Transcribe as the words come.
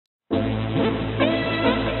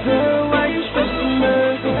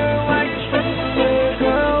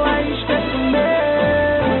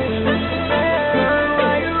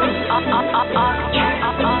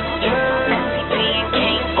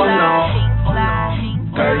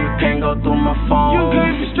go through my phone. You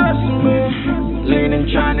can't be stressing me.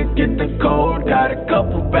 Leaning, trying to get the code. Got a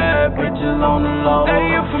couple bad bitches on the low.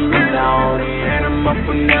 Hey, you for me. And I only hit them up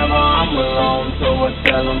whenever I'm alone. So I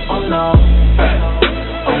tell them, oh no,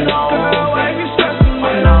 oh no. Girl, why you stressing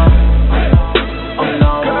me? Oh no, oh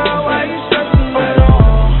no. Girl, why you stressing me? Oh no,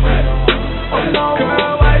 oh no.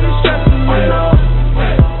 Girl, why you stressing me? Oh no,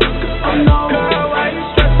 oh no. Girl, why you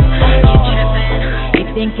stressing me? You tripping?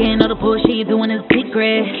 You thinking all the bullshit you doing is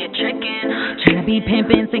secret? Get tricking. Tryna be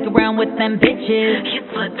pimping, sink around with them bitches.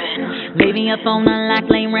 Keep flipping. Leaving your phone unlocked,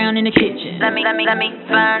 laying around in the kitchen. Let me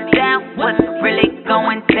find out what's really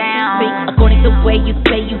going down. See, according to the way you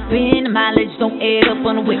say you've been, mileage don't add up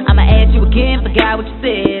on the whip. I'ma ask you again, forgot what you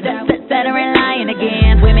said. Better and lying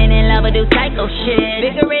again. Women in love will do psycho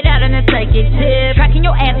shit. Figure it out and then take it tip. Tracking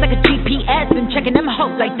your ass like a GPS and checking them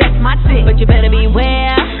hoes like that's my tip. But you better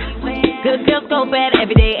beware. Good girls go bad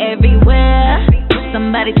every day, everywhere.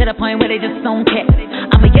 Somebody to the point where they just don't care.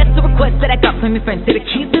 I'ma yes to request that I got from your friends. Say the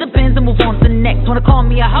keys to the Benz and move on to the next. Wanna call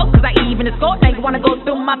me a hoe cause I even escort. Now you wanna go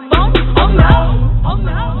through my phone? Oh no, oh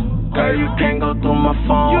no. Girl, you can't go through my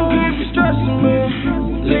phone. You can't be stressing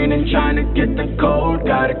me. Leaning, trying to get the code.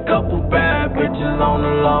 Got a couple bad bitches on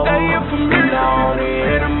the low. Hey, you for me. And I only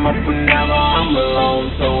hit them up whenever I'm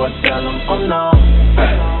alone. So I tell them, oh no,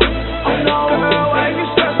 oh no. Girl, why you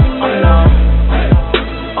stressing me? Oh no,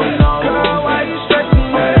 oh no. Girl, why you stressing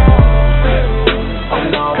me? Oh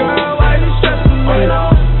no, girl, why you stressing me? Oh no,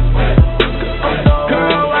 oh no.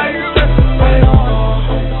 Girl, why you stressing me?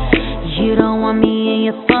 You don't want me in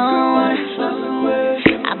your phone.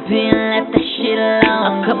 I've been left that shit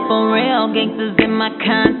alone. A couple real gangsters in my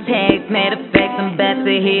contacts. Matter of fact, I'm about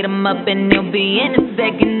to hit them up and they'll be in a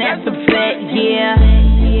second. That's a fact, yeah.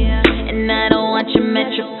 And I don't want your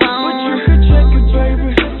metro phone.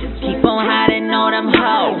 Just keep on hiding all them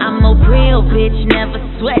hoes. I'm a real bitch, never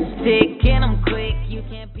sweat stick, and I'm